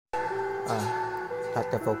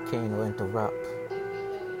Let the volcano interrupt.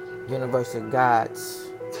 Universal gods.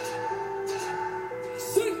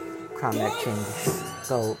 Comet Kings.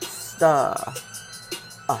 Gold star.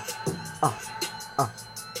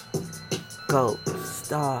 Gold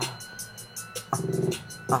star.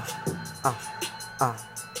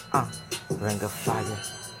 Ring of fire.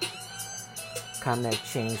 Comet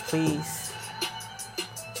Kings, please.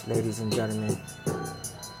 Ladies and gentlemen.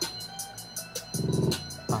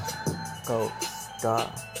 Gold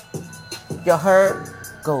star. You heard?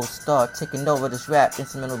 Gold star taking over this rap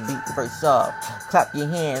instrumental beat first off. Clap your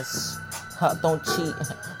hands. Don't cheat.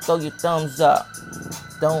 Throw your thumbs up.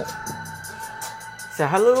 Don't say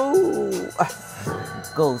hello.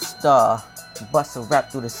 Gold star. Bust a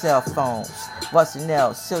rap through the cell phones. Bustin'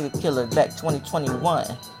 out, serial killer back 2021.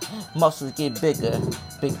 Muscles get bigger.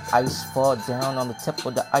 Big ice fall down on the tip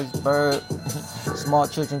of the iceberg. Small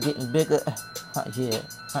children getting bigger.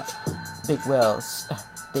 Big wells,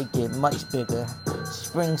 they get much bigger.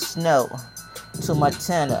 Spring snow to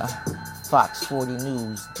Montana. Fox 40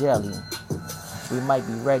 News Daily. We might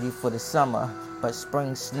be ready for the summer, but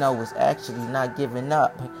spring snow is actually not giving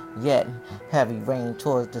up yet. Heavy rain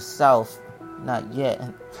towards the south, not yet.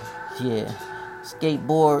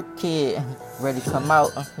 Skateboard kid, ready to come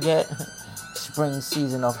out yet? Spring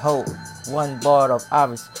season of hope. One bar of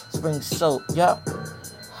Irish spring soap, yup.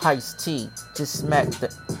 Iced tea, just smacked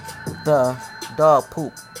the dog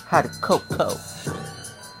poop. Had a cocoa.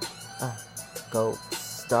 Gold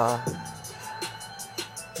star.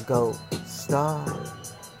 Gold star.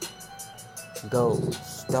 Gold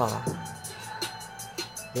star.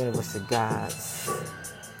 Universal gods.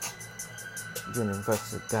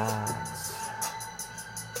 Universal gods.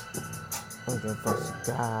 Universal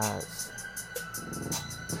gods.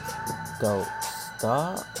 Gold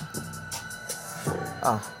star.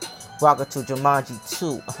 Walking to Jumanji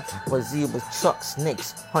 2, where zebras, trucks,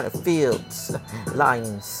 snakes, hunting fields,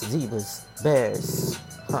 lions, zebras, bears,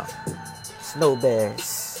 snow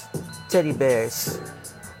bears, teddy bears,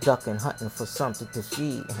 ducking, hunting for something to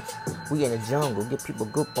feed. We in the jungle, get people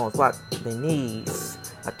grip on what they need.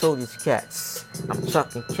 I told these cats, I'm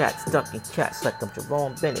chucking cats, ducking cats like I'm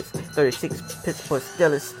Jerome Bennett, 36 Pittsburgh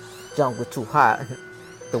Steelers, jungle too hot.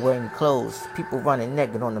 They're wearing clothes, people running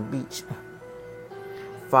naked on the beach.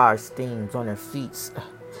 Fire steams on their feet.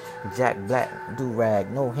 Jack Black, do-rag,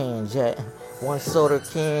 no hands yet. One soda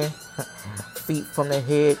can, feet from the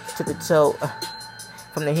head to the toe,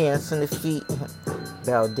 from the hands to the feet.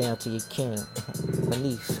 Bow down to your king.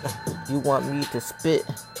 Beneath, you want me to spit?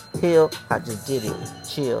 Hill, I just did it.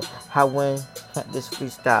 Chill. I win this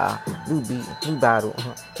freestyle. New beat, new battle.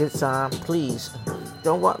 This time, please.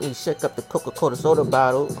 Don't want me to shake up the Coca-Cola soda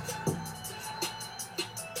bottle.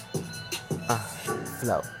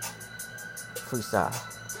 Flow, freestyle,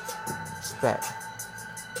 respect,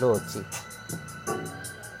 loyalty,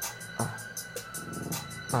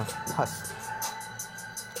 hustle,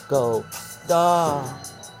 gold star,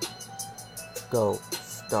 gold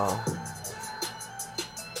star,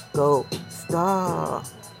 gold star,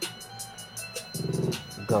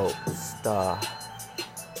 gold star,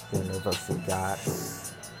 universal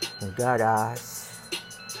gods and God eyes,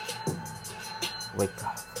 wake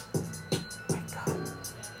up.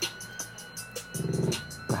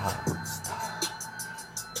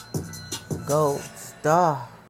 Gold star.